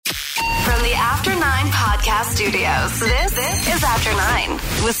Studios. This is After 9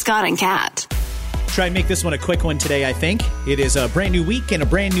 with Scott and Kat. Try and make this one a quick one today, I think. It is a brand new week and a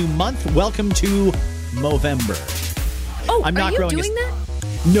brand new month. Welcome to Movember. Oh, I'm not are you growing doing that?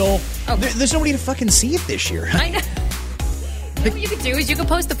 No. Oh. There's nobody to fucking see it this year. I know. You know what you could do is you could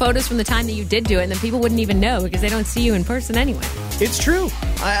post the photos from the time that you did do it, and then people wouldn't even know because they don't see you in person anyway. It's true.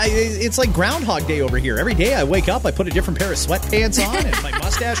 It's like Groundhog Day over here. Every day I wake up, I put a different pair of sweatpants on, and my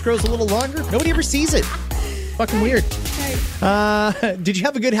mustache grows a little longer. Nobody ever sees it. Fucking weird. Did you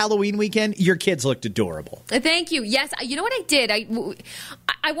have a good Halloween weekend? Your kids looked adorable. Thank you. Yes, you know what I did?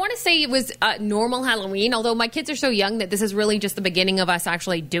 I want to say it was normal Halloween, although my kids are so young that this is really just the beginning of us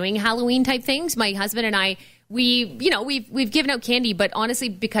actually doing Halloween type things. My husband and I, we've given out candy, but honestly,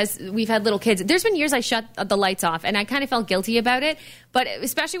 because we've had little kids, there's been years I shut the lights off, and I kind of felt guilty about it. But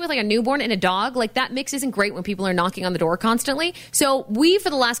especially with like a newborn and a dog, like that mix isn't great when people are knocking on the door constantly. So we, for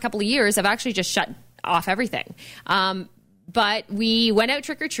the last couple of years, have actually just shut off everything. But we went out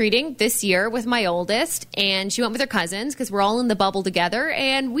trick-or-treating this year with my oldest, and she went with her cousins because we're all in the bubble together,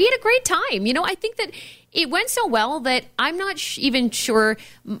 and we had a great time. You know, I think that it went so well that I'm not even sure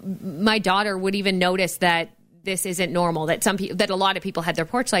my daughter would even notice that this isn't normal, that that a lot of people had their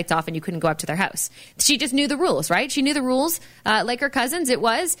porch lights off and you couldn't go up to their house. She just knew the rules, right? She knew the rules. Like her cousins, it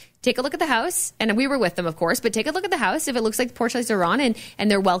was take a look at the house, and we were with them, of course, but take a look at the house. If it looks like the porch lights are on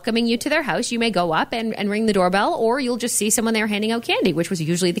and they're welcoming you to their house, you may go up and ring the doorbell, or you'll just see someone there handing out candy, which was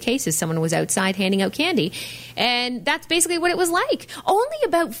usually the case, is someone was outside handing out candy. And that's basically what it was like. Only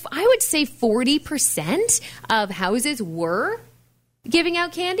about, I would say, 40% of houses were giving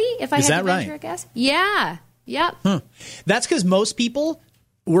out candy, if I had to venture a guess. Yeah. Yep. That's because most people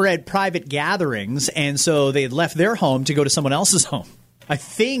were at private gatherings, and so they had left their home to go to someone else's home. I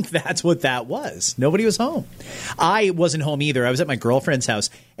think that's what that was. Nobody was home. I wasn't home either. I was at my girlfriend's house,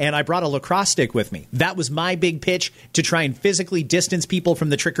 and I brought a lacrosse stick with me. That was my big pitch to try and physically distance people from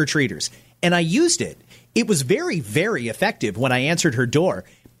the trick-or-treaters. And I used it. It was very, very effective when I answered her door.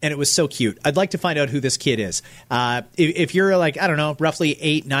 And it was so cute. I'd like to find out who this kid is. If you're like, I don't know, roughly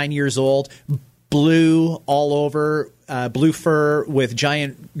 8, 9 years old, blue all over, blue fur with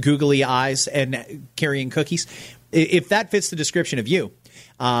giant googly eyes and carrying cookies. If that fits the description of you,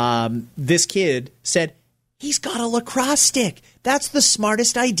 this kid said, he's got a lacrosse stick. That's the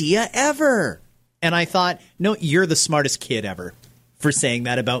smartest idea ever. And I thought, no, you're the smartest kid ever for saying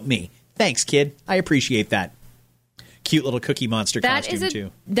that about me. Thanks, kid. I appreciate that. Cute little Cookie Monster costume,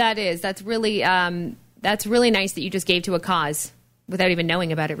 too. That's really nice that you just gave to a cause without even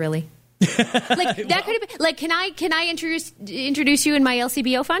knowing about it, really. Like that could have been like, can I introduce you in my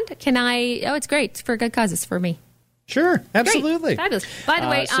LCBO fund? It's great. It's for good causes for me. Sure, absolutely. Great. Fabulous. By the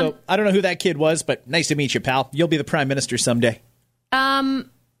way, so I don't know who that kid was, but nice to meet you, pal. You'll be the prime minister someday. I'm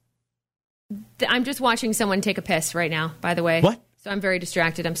just watching someone take a piss right now, by the way. What? So I'm very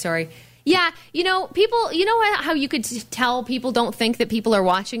distracted. I'm sorry. Yeah, people, how you could tell people don't think that people are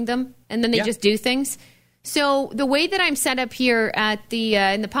watching them, and then they just do things? So the way that I'm set up here at the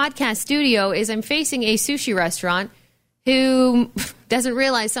in the podcast studio is I'm facing a sushi restaurant who doesn't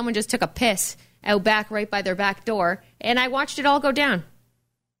realize someone just took a piss out back right by their back door, and I watched it all go down.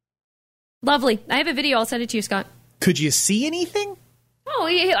 Lovely. I have a video. I'll send it to you, Scott. Could you see anything?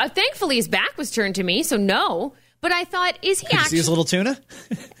 Oh, thankfully his back was turned to me, so no. But I thought, is he actually... See his little tuna?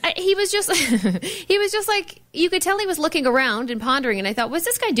 He was just like, you could tell he was looking around and pondering. And I thought, what's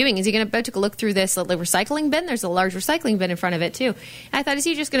this guy doing? Is he about to look through this recycling bin? There's a large recycling bin in front of it, too. I thought, is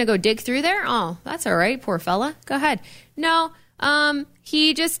he just going to go dig through there? Oh, that's all right, poor fella. Go ahead. No,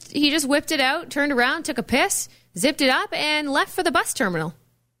 he just whipped it out, turned around, took a piss, zipped it up, and left for the bus terminal.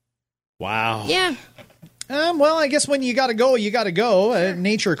 Wow. Yeah. Well, I guess when you got to go, you got to go. Sure.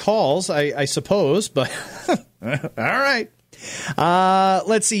 Nature calls, I suppose. But all right.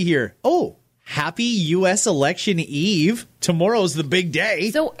 Let's see here. Oh, happy U.S. election eve. Tomorrow's the big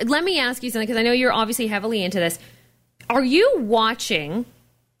day. So let me ask you something, because I know you're obviously heavily into this. Are you watching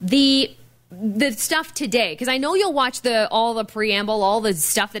the stuff today? Because I know you'll watch all the preamble, all the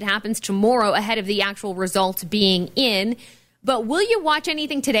stuff that happens tomorrow ahead of the actual results being in. But will you watch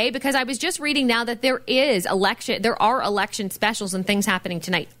anything today? Because I was just reading now that there are election specials and things happening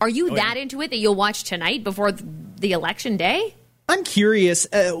tonight. Are you that into it that you'll watch tonight before the election day? I'm curious.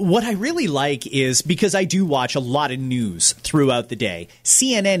 What I really like is, because I do watch a lot of news throughout the day,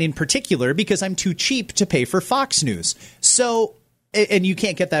 CNN in particular, because I'm too cheap to pay for Fox News. So, and you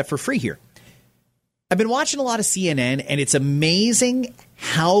can't get that for free here. I've been watching a lot of CNN, and it's amazing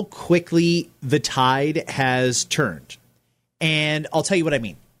how quickly the tide has turned. And I'll tell you what I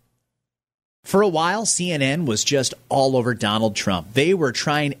mean. For a while, CNN was just all over Donald Trump. They were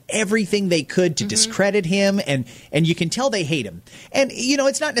trying everything they could to discredit him, and you can tell they hate him. And, you know,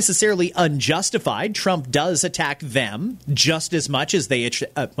 it's not necessarily unjustified. Trump does attack them just as much as they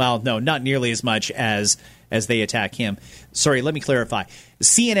not nearly as much as they attack him. Sorry, let me clarify.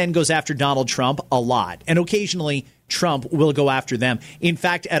 CNN goes after Donald Trump a lot, and occasionally Trump will go after them. In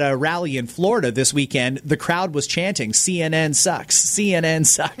fact, at a rally in Florida this weekend, the crowd was chanting, CNN sucks, CNN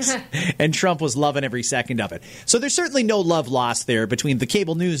sucks. And Trump was loving every second of it. So there's certainly no love lost there between the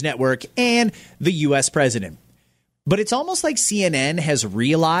cable news network and the U.S. president. But it's almost like CNN has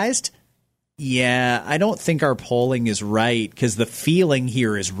realized, yeah, I don't think our polling is right because the feeling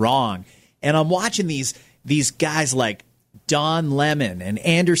here is wrong. And I'm watching these guys like Don Lemon and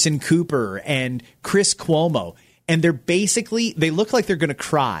Anderson Cooper and Chris Cuomo. And they look like they're going to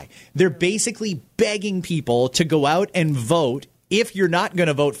cry. They're basically begging people to go out and vote. If you're not going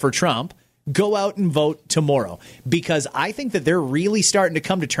to vote for Trump, go out and vote tomorrow. Because I think that they're really starting to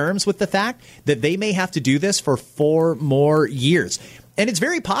come to terms with the fact that they may have to do this for 4 more years. And it's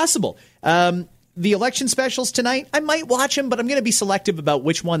very possible. The election specials tonight, I might watch them, but I'm going to be selective about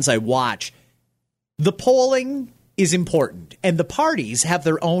which ones I watch. The polling is important, and the parties have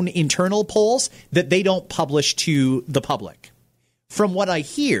their own internal polls that they don't publish to the public. From what I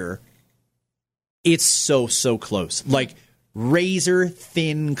hear, it's so close, like razor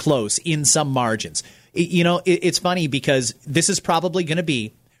thin close in some margins. It's funny because this is probably going to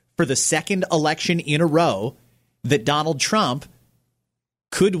be for the second election in a row that Donald Trump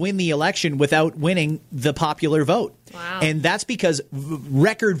could win the election without winning the popular vote. Wow. And that's because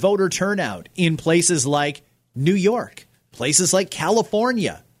record voter turnout in places like New York, places like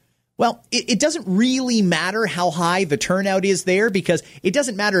California. Well, it doesn't really matter how high the turnout is there because it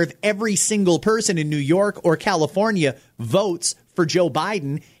doesn't matter if every single person in New York or California votes for Joe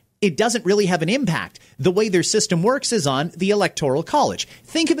Biden. It doesn't really have an impact. The way their system works is on the Electoral College.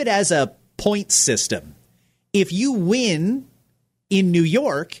 Think of it as a point system. If you win in New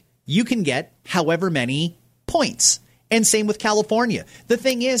York, you can get however many points. And same with California. The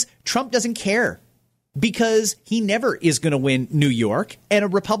thing is, Trump doesn't care. Because he never is going to win New York, and a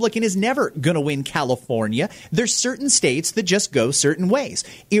Republican is never going to win California. There's certain states that just go certain ways.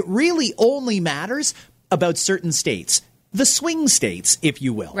 It really only matters about certain states, the swing states, if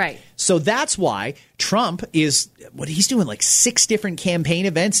you will. Right. So that's why Trump he's doing like 6 different campaign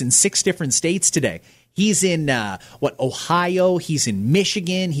events in 6 different states today. He's in, Ohio, he's in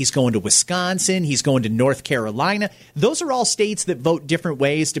Michigan, he's going to Wisconsin, he's going to North Carolina. Those are all states that vote different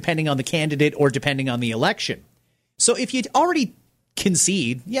ways depending on the candidate or depending on the election. So if you'd already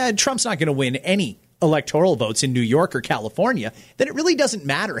concede, Trump's not going to win any electoral votes in New York or California, then it really doesn't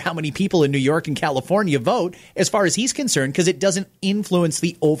matter how many people in New York and California vote as far as he's concerned because it doesn't influence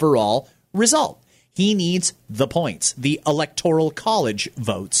the overall result. He needs the points, the Electoral College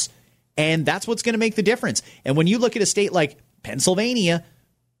votes. And that's what's going to make the difference. And when you look at a state like Pennsylvania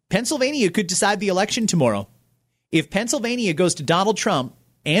could decide the election tomorrow. If Pennsylvania goes to Donald Trump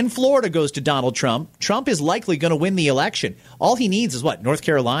and Florida goes to Donald Trump, Trump is likely going to win the election. All he needs is North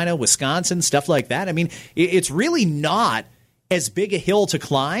Carolina, Wisconsin, stuff like that. I mean, it's really not as big a hill to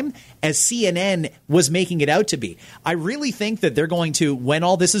climb as CNN was making it out to be. I really think that they're going to, when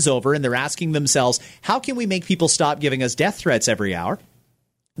all this is over and they're asking themselves, how can we make people stop giving us death threats every hour?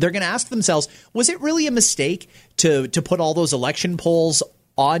 They're going to ask themselves, was it really a mistake to put all those election polls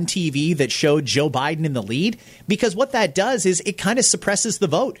on TV that showed Joe Biden in the lead? Because what that does is it kind of suppresses the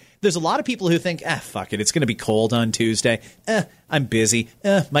vote. There's a lot of people who think, fuck it, it's going to be cold on Tuesday. I'm busy.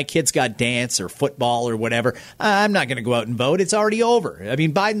 My kid's got dance or football or whatever. I'm not going to go out and vote. It's already over. I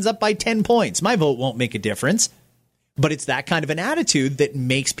mean, Biden's up by 10 points. My vote won't make a difference. But it's that kind of an attitude that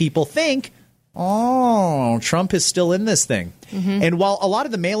makes people think, oh, Trump is still in this thing. Mm-hmm. And while a lot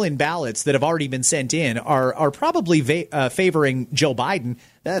of the mail-in ballots that have already been sent in are probably favoring Joe Biden,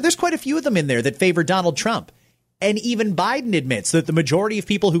 there's quite a few of them in there that favor Donald Trump. And even Biden admits that the majority of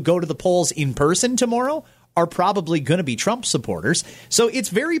people who go to the polls in person tomorrow are probably going to be Trump supporters. So it's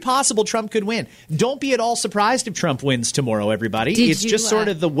very possible Trump could win. Don't be at all surprised if Trump wins tomorrow, everybody. It's just sort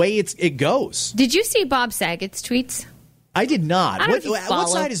of the way it goes. Did you see Bob Saget's tweets? I did not. What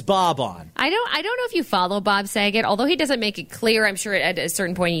side is Bob on? I don't know if you follow Bob Saget, although he doesn't make it clear. I'm sure at a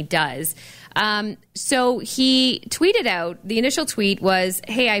certain point he does. So he tweeted out, the initial tweet was,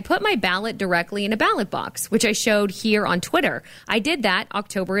 hey, I put my ballot directly in a ballot box, which I showed here on Twitter. I did that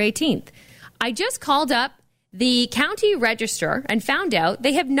October 18th. I just called up the county registrar and found out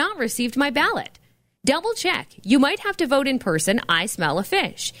they have not received my ballot. Double check. You might have to vote in person. I smell a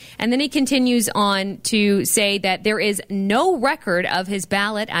fish. And then he continues on to say that there is no record of his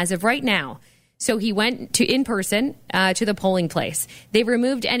ballot as of right now. So he went in person to the polling place. They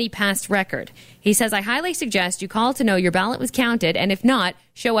removed any past record. He says, I highly suggest you call to know your ballot was counted, and if not,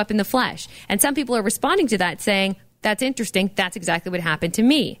 show up in the flesh. And some people are responding to that saying, that's interesting. That's exactly what happened to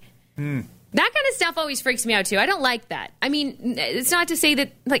me. That kind of stuff always freaks me out, too. I don't like that. I mean, it's not to say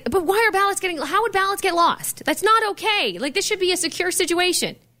that, but why are ballots how would ballots get lost? That's not okay. This should be a secure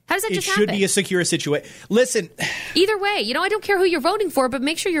situation. How does that just happen? It should be a secure situation. Listen. Either way, I don't care who you're voting for, but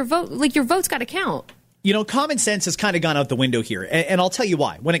make sure your vote's got to count. Common sense has kind of gone out the window here. And I'll tell you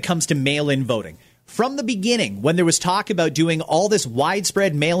why when it comes to mail-in voting. From the beginning, when there was talk about doing all this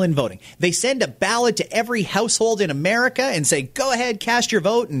widespread mail-in voting, they send a ballot to every household in America and say, go ahead, cast your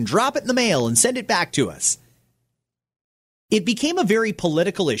vote and drop it in the mail and send it back to us. It became a very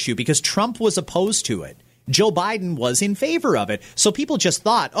political issue because Trump was opposed to it. Joe Biden was in favor of it. So people just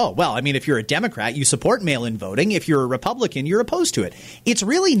thought, if you're a Democrat, you support mail-in voting. If you're a Republican, you're opposed to it. It's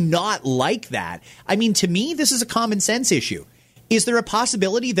really not like that. I mean, to me, this is a common sense issue. Is there a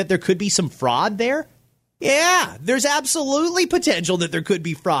possibility that there could be some fraud there? Yeah, there's absolutely potential that there could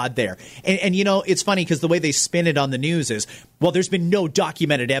be fraud there. And it's funny because the way they spin it on the news is, there's been no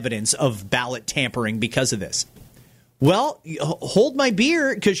documented evidence of ballot tampering because of this. Well, hold my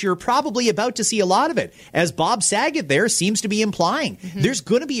beer because you're probably about to see a lot of it. As Bob Saget there seems to be implying, there's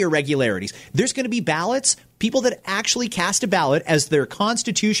going to be irregularities. There's going to be ballots, people that actually cast a ballot as their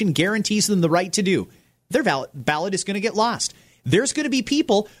Constitution guarantees them the right to do. Their ballot is going to get lost. There's going to be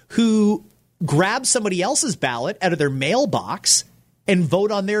people who grab somebody else's ballot out of their mailbox and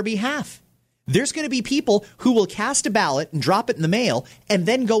vote on their behalf. There's going to be people who will cast a ballot and drop it in the mail and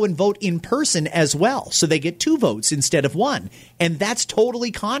then go and vote in person as well. So they get 2 votes instead of 1. And that's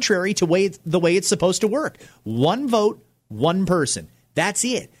totally contrary to the way it's supposed to work. 1 vote, 1 person. That's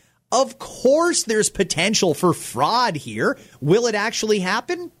it. Of course, there's potential for fraud here. Will it actually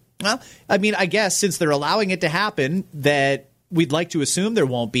happen? Well, I guess since they're allowing it to happen, that we'd like to assume there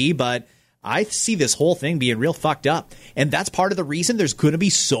won't be, but I see this whole thing being real fucked up. And that's part of the reason there's going to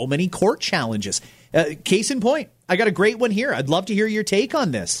be so many court challenges. Case in point, I got a great one here. I'd love to hear your take on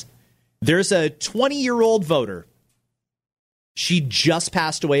this. There's a 20-year-old voter. She just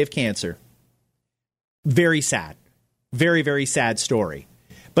passed away of cancer. Very sad. Very, very sad story.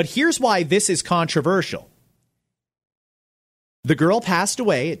 But here's why this is controversial. The girl passed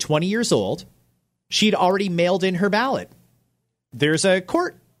away at 20 years old. She'd already mailed in her ballot. There's a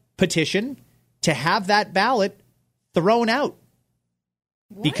court petition to have that ballot thrown out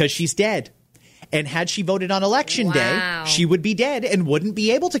because she's dead. And had she voted on election day, she would be dead and wouldn't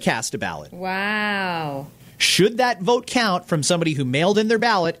be able to cast a ballot. Wow. Should that vote count from somebody who mailed in their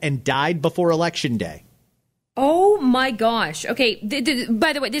ballot and died before election day? Oh, my gosh. Okay.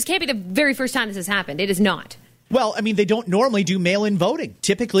 By the way, this can't be the very first time this has happened. It is not. Well, they don't normally do mail-in voting.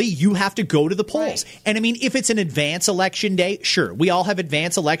 Typically, you have to go to the polls. Right. And if it's an advance election day, sure, we all have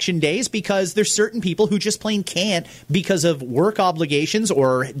advance election days because there's certain people who just plain can't because of work obligations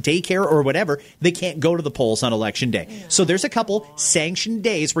or daycare or whatever. They can't go to the polls on election day. No. So there's a couple sanctioned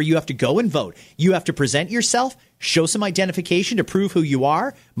days where you have to go and vote. You have to present yourself, show some identification to prove who you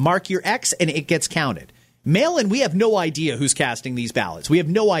are, mark your X, and it gets counted. Mail-in, we have no idea who's casting these ballots. We have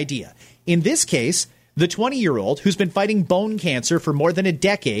no idea. In this case, the 20-year-old, who's been fighting bone cancer for more than a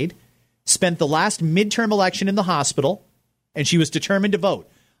decade, spent the last midterm election in the hospital, and she was determined to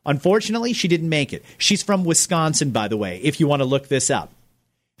vote. Unfortunately, she didn't make it. She's from Wisconsin, by the way, if you want to look this up.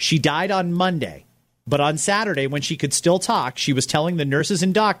 She died on Monday, but on Saturday, when she could still talk, she was telling the nurses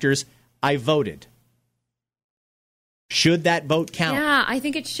and doctors, I voted. Should that vote count? Yeah, I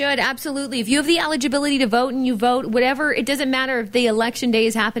think it should. Absolutely. If you have the eligibility to vote and you vote, whatever, it doesn't matter if the election day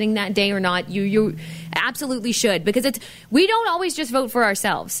is happening that day or not. You absolutely should, because we don't always just vote for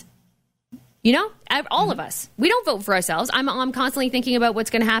ourselves. All of us. We don't vote for ourselves. I'm constantly thinking about what's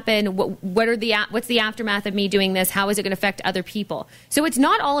going to happen. What's the aftermath of me doing this? How is it going to affect other people? So it's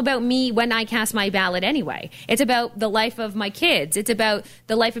not all about me when I cast my ballot anyway. It's about the life of my kids. It's about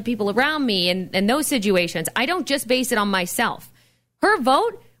the life of people around me and those situations. I don't just base it on myself. Her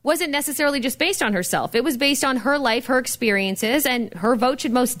vote wasn't necessarily just based on herself. It was based on her life, her experiences, and her vote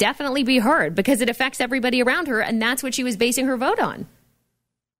should most definitely be heard because it affects everybody around her, and that's what she was basing her vote on.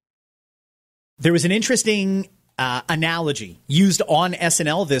 There was an interesting analogy used on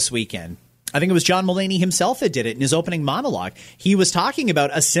SNL this weekend. I think it was John Mulaney himself that did it in his opening monologue. He was talking about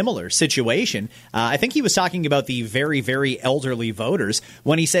a similar situation. I think he was talking about the very, very elderly voters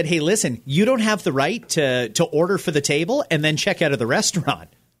when he said, hey, listen, you don't have the right to order for the table and then check out of the restaurant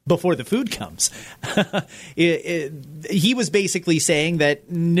before the food comes. He was basically saying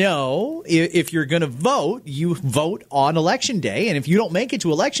that, no, if you're going to vote, you vote on election day. And if you don't make it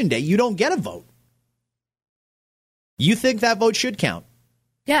to election day, you don't get a vote. You think that vote should count?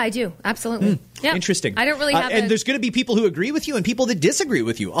 Yeah, I do. Absolutely. Yeah. Interesting. I don't really have and there's going to be people who agree with you and people that disagree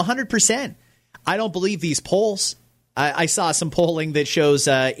with you, 100%. I don't believe these polls. I saw some polling that shows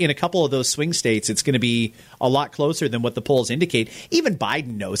in a couple of those swing states, it's going to be a lot closer than what the polls indicate. Even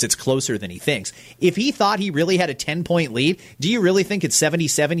Biden knows it's closer than he thinks. If he thought he really had a 10-point lead, do you really think at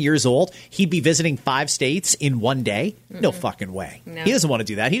 77 years old, he'd be visiting 5 states in one day? No fucking way. No. He doesn't want to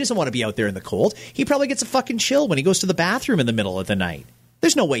do that. He doesn't want to be out there in the cold. He probably gets a fucking chill when he goes to the bathroom in the middle of the night.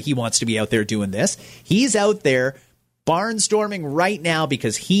 There's no way he wants to be out there doing this. He's out there barnstorming right now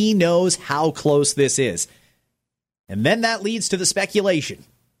because he knows how close this is. And then that leads to the speculation.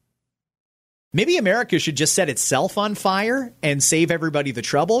 Maybe America should just set itself on fire and save everybody the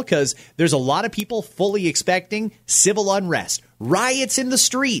trouble, because there's a lot of people fully expecting civil unrest, riots in the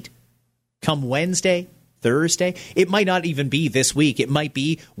street come Wednesday, Thursday. It might not even be this week. It might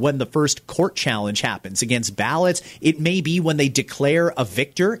be when the first court challenge happens against ballots. It may be when they declare a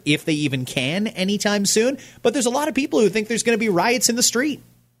victor, if they even can, anytime soon. But there's a lot of people who think there's going to be riots in the street.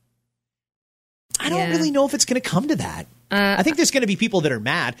 I don't really know if it's going to come to that. I think there's going to be people that are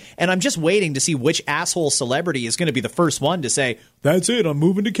mad, and I'm just waiting to see which asshole celebrity is going to be the first one to say, that's it, I'm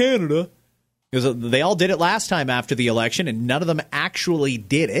moving to Canada. Because they all did it last time after the election, and none of them actually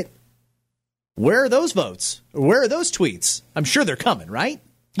did it. Where are those votes? Where are those tweets? I'm sure they're coming, right?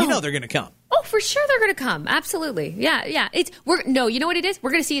 You know they're going to come. Oh, for sure they're going to come. Absolutely. Yeah. You know what it is?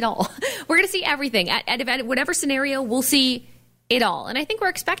 We're going to see it all. We're going to see everything. At whatever scenario, we'll see it all. And I think we're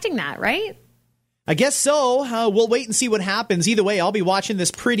expecting that, right? I guess so. We'll wait and see what happens. Either way, I'll be watching this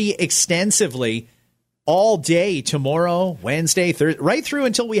pretty extensively all day tomorrow, Wednesday, Thursday, right through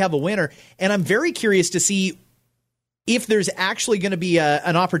until we have a winner. And I'm very curious to see if there's actually going to be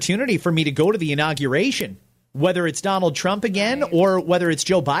an opportunity for me to go to the inauguration, whether it's Donald Trump again or whether it's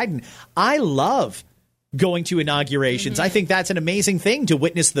Joe Biden. I love going to inaugurations. I think that's an amazing thing to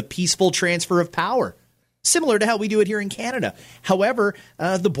witness the peaceful transfer of power. Similar to how we do it here in Canada. However,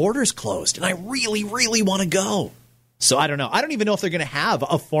 the border's closed, and I really, really want to go. So I don't know. I don't even know if they're going to have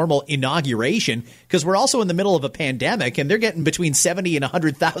a formal inauguration, because we're also in the middle of a pandemic, and they're getting between 70 and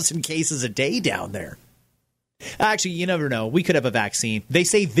 100,000 cases a day down there. Actually, you never know. We could have a vaccine. They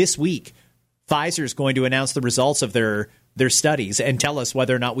say this week Pfizer is going to announce the results of their studies and tell us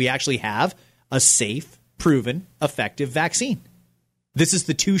whether or not we actually have a safe, proven, effective vaccine. This is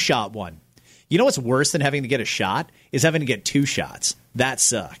the 2-shot one. You know what's worse than having to get a shot is having to get 2 shots. That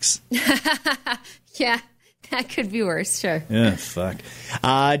sucks. Yeah, that could be worse. Sure. Yeah, fuck.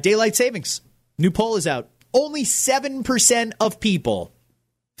 Daylight savings. New poll is out. Only 7% of people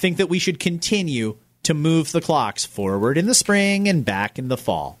think that we should continue to move the clocks forward in the spring and back in the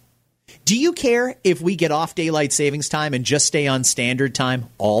fall. Do you care if we get off daylight savings time and just stay on standard time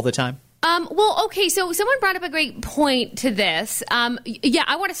all the time? Well, okay, so someone brought up a great point to this. Yeah,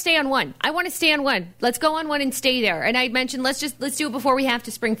 I want to stay on one. Let's go on one and stay there. And I mentioned let's do it before we have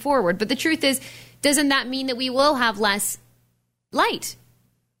to spring forward. But the truth is, doesn't that mean that we will have less light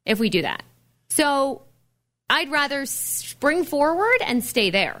if we do that? So I'd rather spring forward and stay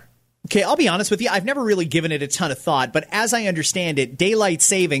there. Okay, I'll be honest with you. I've never really given it a ton of thought, but as I understand it, daylight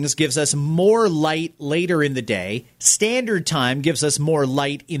savings gives us more light later in the day. Standard time gives us more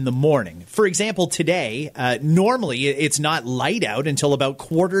light in the morning. For example, today, normally it's not light out until about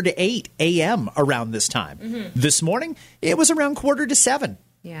 6:45 a.m. around this time. Mm-hmm. This morning, it was around 6:45.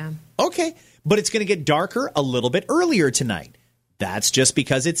 Yeah. Okay, but it's going to get darker a little bit earlier tonight. That's just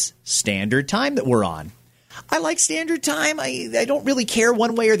because it's standard time that we're on. I like standard time. I don't really care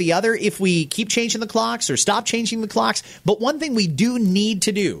one way or the other if we keep changing the clocks or stop changing the clocks. But one thing we do need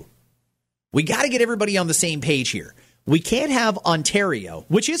to do, we got to get everybody on the same page here. We can't have Ontario,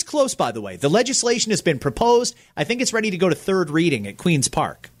 which is close, by the way. The legislation has been proposed. I think it's ready to go to third reading at Queen's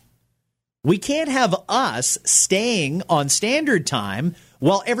Park. We can't have us staying on standard time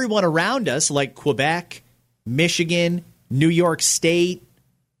while everyone around us, like Quebec, Michigan, New York State,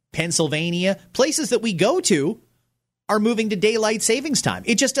 Pennsylvania, places that we go to, are moving to daylight savings time.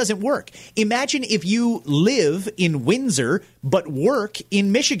 It just doesn't work. Imagine if you live in Windsor but work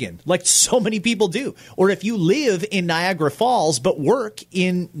in Michigan, like so many people do. Or if you live in Niagara Falls but work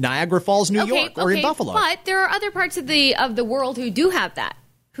in Niagara Falls, New York, or in Buffalo. But there are other parts of the world who do have that,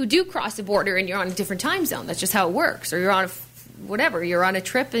 who do cross the border and you're on a different time zone. That's just how it works. Or you're on you're on a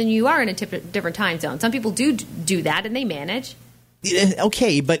trip and you are in a different time zone. Some people do that and they manage.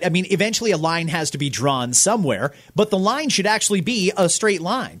 Okay, but I mean, eventually a line has to be drawn somewhere, but the line should actually be a straight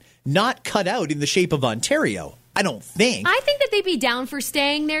line, not cut out in the shape of Ontario. I don't think. I think that they'd be down for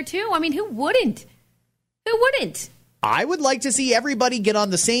staying there too. I mean, who wouldn't? Who wouldn't? I would like to see everybody get on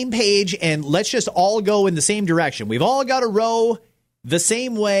the same page and let's just all go in the same direction. We've all got to row the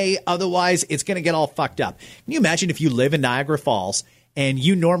same way. Otherwise, it's going to get all fucked up. Can you imagine if you live in Niagara Falls and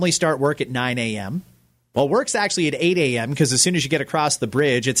you normally start work at 9 a.m.? Well, work's actually at 8 a.m. because as soon as you get across the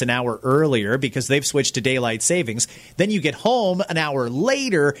bridge, it's an hour earlier because they've switched to daylight savings. Then you get home an hour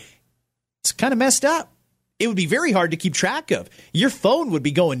later. It's kind of messed up. It would be very hard to keep track of. Your phone would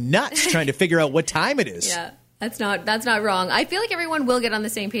be going nuts trying to figure out what time it is. Yeah. That's not wrong. I feel like everyone will get on the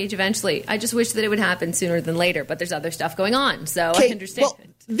same page eventually. I just wish that it would happen sooner than later, but there's other stuff going on, so I understand. Well,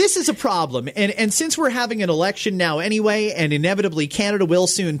 this is a problem, and since we're having an election now anyway, and inevitably Canada will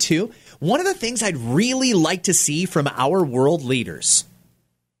soon too, one of the things I'd really like to see from our world leaders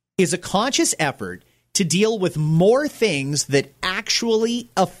is a conscious effort to deal with more things that actually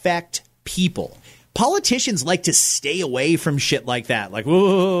affect people. Politicians like to stay away from shit like that. Like,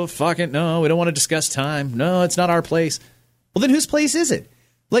 whoa, fuck it. No, we don't want to discuss time. No, it's not our place. Well, then whose place is it?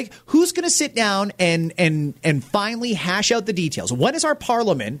 Like, who's going to sit down and finally hash out the details? When is our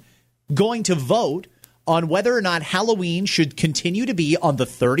parliament going to vote on whether or not Halloween should continue to be on the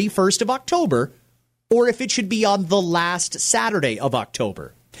 31st of October or if it should be on the last Saturday of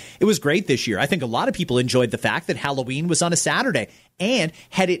October? It was great this year. I think a lot of people enjoyed the fact that Halloween was on a Saturday. And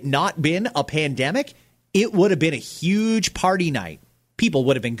had it not been a pandemic, it would have been a huge party night. People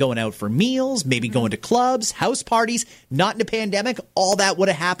would have been going out for meals, maybe going to clubs, house parties. Not in a pandemic. All that would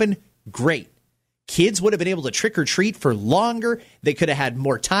have happened. Great. Kids would have been able to trick or treat for longer. They could have had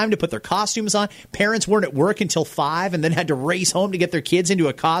more time to put their costumes on. Parents weren't at work until 5 and then had to race home to get their kids into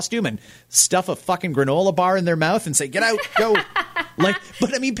a costume and stuff a fucking granola bar in their mouth and say, get out, go.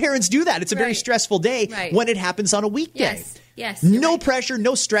 But I mean, parents do that. It's a very stressful day when it happens on a weekday. Yes. No pressure,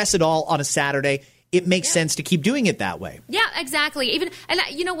 no stress at all on a Saturday. It makes sense to keep doing it that way. Yeah, exactly. And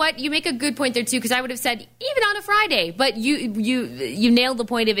you know what? You make a good point there too, because I would have said even on a Friday, but you nailed the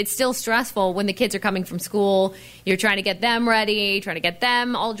point of it's still stressful when the kids are coming from school. You're trying to get them ready, trying to get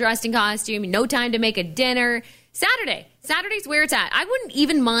them all dressed in costume. No time to make a dinner. Saturday's where it's at. I wouldn't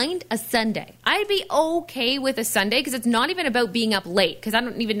even mind a Sunday. I'd be okay with a Sunday because it's not even about being up late, because I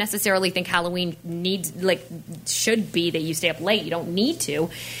don't even necessarily think Halloween should be that you stay up late. You don't need to.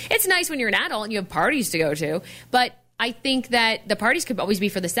 It's nice when you're an adult and you have parties to go to, but I think that the parties could always be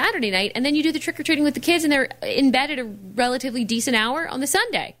for the Saturday night, and then you do the trick-or-treating with the kids and they're in bed at a relatively decent hour on the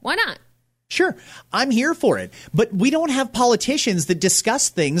Sunday. Why not? Sure, I'm here for it. But we don't have politicians that discuss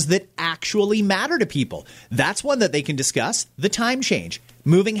things that actually matter to people. That's one that they can discuss, the time change,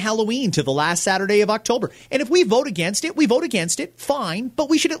 moving Halloween to the last Saturday of October. And if we vote against it, we vote against it, fine, but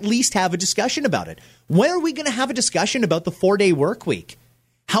we should at least have a discussion about it. When are we going to have a discussion about the 4-day work week?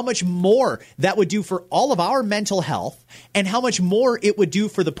 How much more that would do for all of our mental health and how much more it would do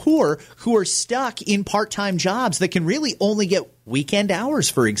for the poor who are stuck in part-time jobs that can really only get weekend hours,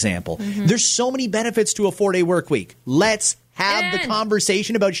 for example. Mm-hmm. There's so many benefits to a 4-day work week. Let's have the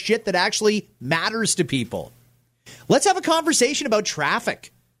conversation about shit that actually matters to people. Let's have a conversation about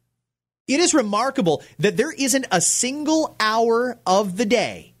traffic. It is remarkable that there isn't a single hour of the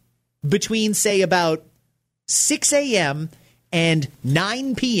day between, say, about 6 a.m. and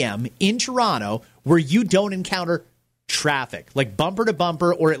 9 p.m. in Toronto where you don't encounter traffic, like bumper to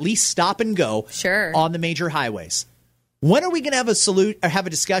bumper or at least stop and go on the major highways. When are we going to have a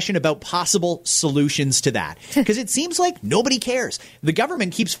discussion about possible solutions to that? Because it seems like nobody cares. The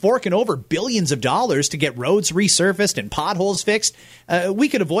government keeps forking over billions of dollars to get roads resurfaced and potholes fixed. We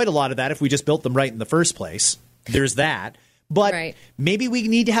could avoid a lot of that if we just built them right in the first place. There's that. But maybe we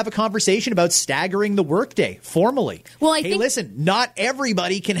need to have a conversation about staggering the workday formally. Well, listen, not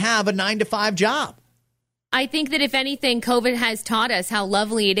everybody can have a 9-to-5 job. I think that if anything, COVID has taught us how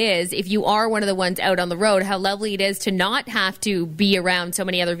lovely it is, if you are one of the ones out on the road, how lovely it is to not have to be around so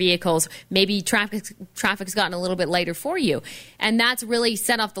many other vehicles. Maybe traffic's gotten a little bit lighter for you. And that's really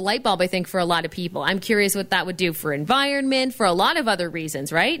set off the light bulb, I think, for a lot of people. I'm curious what that would do for environment, for a lot of other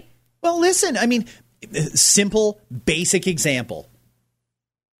reasons, right? Well, listen, I mean, simple, basic example.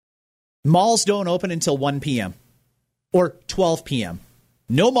 Malls don't open until 1 p.m. or 12 p.m.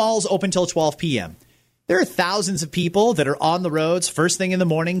 No malls open till 12 p.m. There are thousands of people that are on the roads first thing in the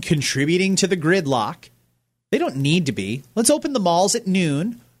morning contributing to the gridlock. They don't need to be. Let's open the malls at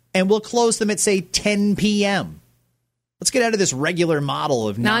noon and we'll close them at, say, 10 p.m. Let's get out of this regular model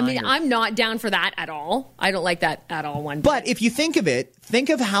of 9. No, I mean, I'm not down for that at all. I don't like that at all. But if you think of it, think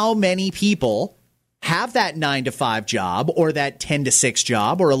of how many people have that 9-to-5 job or that 10-to-6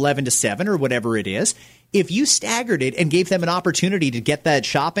 job or 11-to-7 or whatever it is. If you staggered it and gave them an opportunity to get that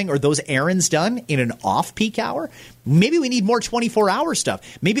shopping or those errands done in an off-peak hour, maybe we need more 24-hour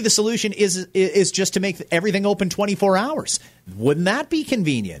stuff. Maybe the solution is just to make everything open 24 hours. Wouldn't that be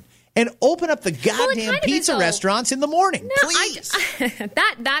convenient? And open up the goddamn pizza restaurants in the morning, please.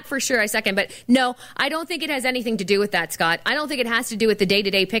 That for sure I second. But no, I don't think it has anything to do with that, Scott. I don't think it has to do with the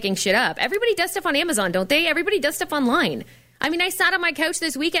day-to-day picking shit up. Everybody does stuff on Amazon, don't they? Everybody does stuff online. I mean, I sat on my couch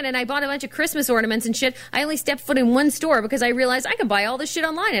this weekend and I bought a bunch of Christmas ornaments and shit. I only stepped foot in one store because I realized I can buy all this shit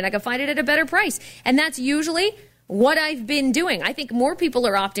online and I can find it at a better price. And that's usually what I've been doing. I think more people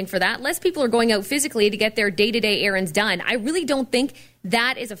are opting for that. Less people are going out physically to get their day-to-day errands done. I really don't think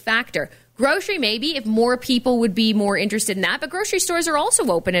that is a factor. Grocery, maybe, if more people would be more interested in that. But grocery stores are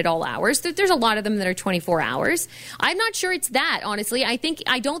also open at all hours. There's a lot of them that are 24 hours. I'm not sure it's that, honestly. I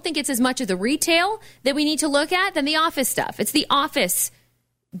don't think it's as much of the retail that we need to look at than the office stuff. It's the office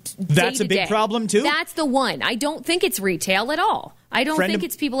That's a big problem, too? That's the one. I don't think it's retail at all. I don't think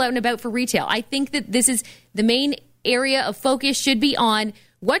it's people out and about for retail. I think that this is the main area of focus should be on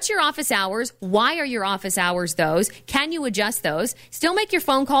what's your office hours? Why are your office hours those? Can you adjust those? Still make your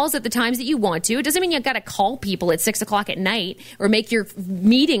phone calls at the times that you want to. It doesn't mean you've got to call people at 6 o'clock at night or make your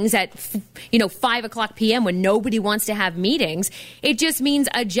meetings at 5 o'clock p.m. when nobody wants to have meetings. It just means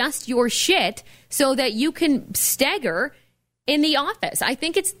adjust your shit so that you can stagger in the office. I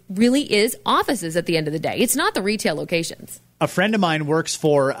think it really is offices at the end of the day. It's not the retail locations. A friend of mine works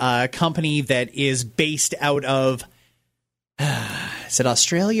for a company that is based out of, is it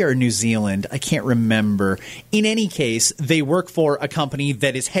Australia or New Zealand? I can't remember. In any case, they work for a company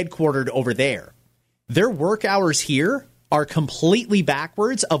that is headquartered over there. Their work hours here are completely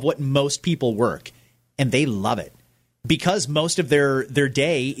backwards of what most people work, and they love it. Because most of their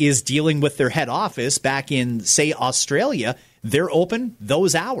day is dealing with their head office back in, say, Australia, they're open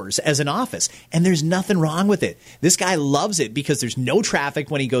those hours as an office. And there's nothing wrong with it. This guy loves it because there's no traffic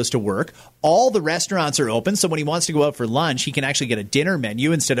when he goes to work. All the restaurants are open. So when he wants to go out for lunch, he can actually get a dinner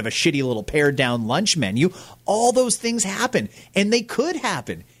menu instead of a shitty little pared down lunch menu. All those things happen. And they could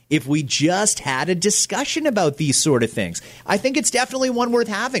happen if we just had a discussion about these sort of things. I think it's definitely one worth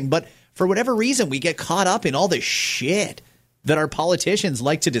having. But for whatever reason, we get caught up in all this shit that our politicians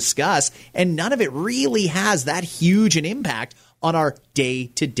like to discuss, and none of it really has that huge an impact on our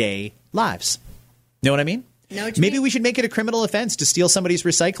day-to-day lives. Know what I mean? Maybe we should make it a criminal offense to steal somebody's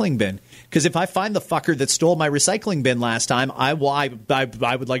recycling bin. Because if I find the fucker that stole my recycling bin last time, I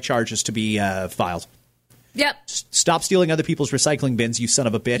would like charges to be filed. Yep. Stop stealing other people's recycling bins, you son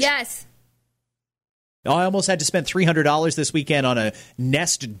of a bitch. Yes. Oh, I almost had to spend $300 this weekend on a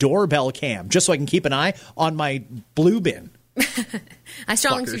Nest doorbell cam just so I can keep an eye on my blue bin. I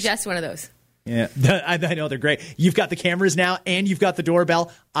strongly suggest one of those. Yeah, I know they're great. You've got the cameras now and you've got the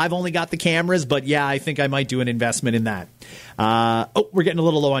doorbell. I've only got the cameras, but yeah, I think I might do an investment in that. We're getting a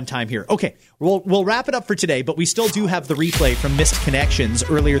little low on time here. Okay, we'll wrap it up for today, but we still do have the replay from Missed Connections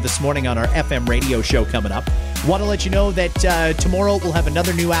earlier this morning on our FM radio show coming up. Want to let you know that tomorrow we'll have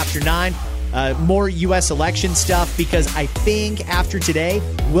another new After 9. More U.S. election stuff, because I think after today,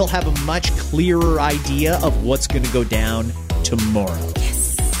 we'll have a much clearer idea of what's going to go down tomorrow.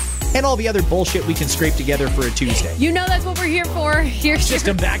 Yes. And all the other bullshit we can scrape together for a Tuesday. You know that's what we're here for. Here's just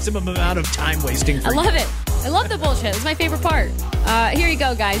a maximum amount of time wasting for I love it. I love the bullshit. It's my favorite part. Here you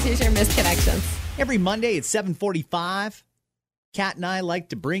go, guys. Here's your Missed Connections. Every Monday at 7:45, Kat and I like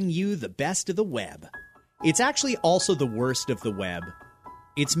to bring you the best of the web. It's actually also the worst of the web.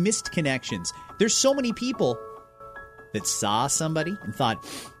 It's Missed Connections. There's so many people that saw somebody and thought,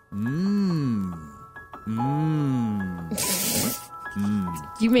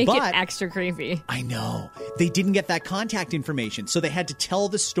 You make it extra creepy. I know. They didn't get that contact information, so they had to tell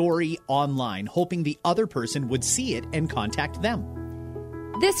the story online, hoping the other person would see it and contact them.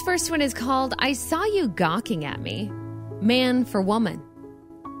 This first one is called, I Saw You Gawking at Me. Man for Woman.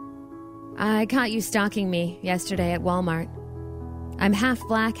 I caught you stalking me yesterday at Walmart. I'm half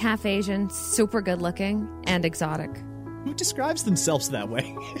black, half Asian, super good looking, and exotic. Who describes themselves that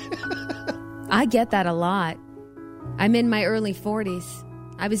way? I get that a lot. I'm in my early 40s.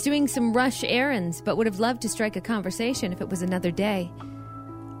 I was doing some rush errands, but would have loved to strike a conversation if it was another day.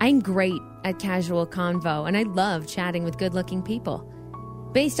 I'm great at casual convo, and I love chatting with good-looking people.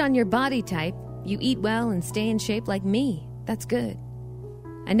 Based on your body type, you eat well and stay in shape like me. That's good.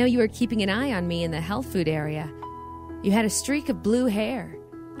 I know you are keeping an eye on me in the health food area. You had a streak of blue hair.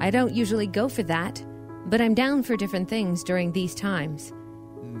 I don't usually go for that, but I'm down for different things during these times.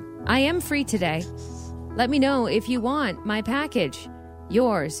 I am free today. Let me know if you want my package.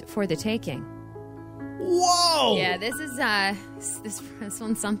 Yours for the taking. Whoa! Yeah, this is this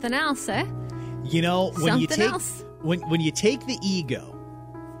one's something else, eh? You know, when you Something take else. when you take the ego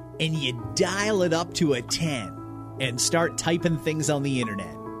and you dial it up to a 10 and start typing things on the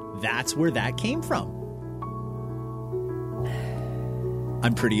internet, that's where that came from.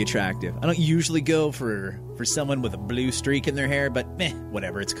 I'm pretty attractive. I don't usually go for someone with a blue streak in their hair, but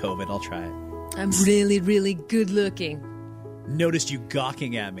whatever, it's COVID. I'll try it. I'm really, really good looking. Noticed you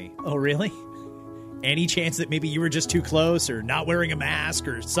gawking at me. Oh, really? Any chance that maybe you were just too close or not wearing a mask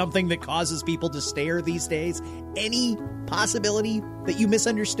or something that causes people to stare these days? Any possibility that you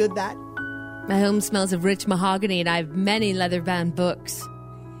misunderstood that? My home smells of rich mahogany and I have many leather-bound books.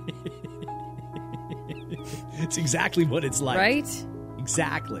 It's exactly what it's like. Right?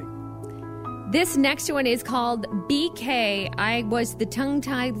 Exactly. This next one is called BK. I was the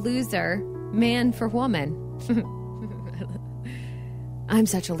tongue-tied loser, man for woman. I'm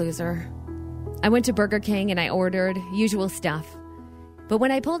such a loser. I went to Burger King and I ordered usual stuff. But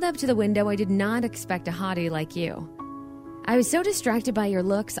when I pulled up to the window, I did not expect a hottie like you. I was so distracted by your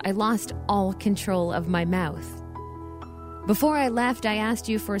looks, I lost all control of my mouth. Before I left, I asked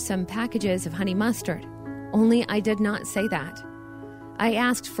you for some packages of honey mustard. Only I did not say that. I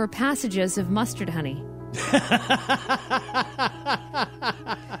asked for passages of mustard honey.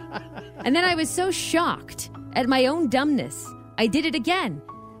 And then I was so shocked at my own dumbness, I did it again.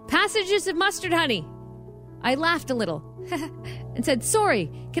 Passages of mustard honey. I laughed a little and said, sorry,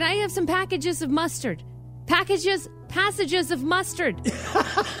 can I have some packages of mustard? Passages of mustard.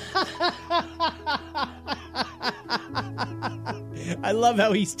 I love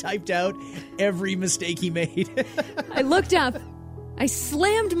how he's typed out every mistake he made. I looked up. I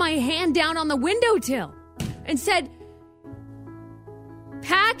slammed my hand down on the window till and said,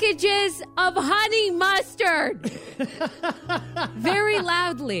 packages of honey mustard. Very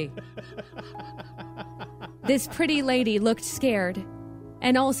loudly. This pretty lady looked scared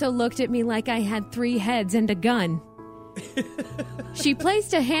and also looked at me like I had 3 heads and a gun. She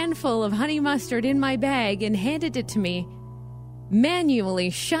placed a handful of honey mustard in my bag and handed it to me, manually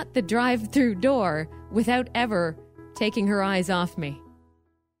shut the drive-through door without ever taking her eyes off me.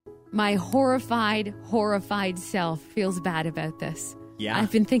 My horrified self feels bad about this. Yeah.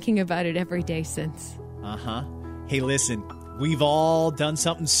 I've been thinking about it every day since. Uh-huh. Hey, listen, we've all done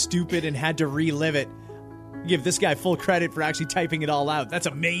something stupid and had to relive it. Give this guy full credit for actually typing it all out. That's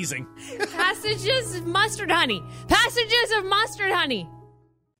amazing. Passages of mustard honey. Passages of mustard honey.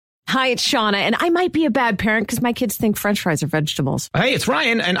 Hi, it's Shauna, and I might be a bad parent because my kids think French fries are vegetables. Hey, it's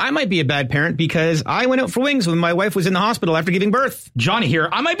Ryan, and I might be a bad parent because I went out for wings when my wife was in the hospital after giving birth. Johnny here.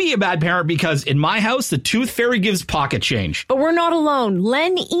 I might be a bad parent because in my house, the tooth fairy gives pocket change. But we're not alone.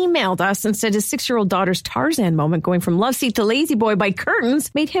 Len emailed us and said his 6-year-old daughter's Tarzan moment going from love seat to lazy boy by curtains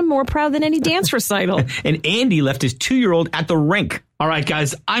made him more proud than any dance recital. And Andy left his 2-year-old at the rink. All right,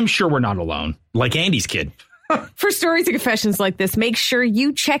 guys, I'm sure we're not alone. Like Andy's kid. For stories and confessions like this, make sure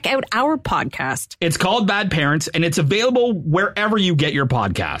you check out our podcast. It's called Bad Parents, and it's available wherever you get your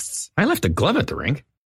podcasts. I left a glove at the rink.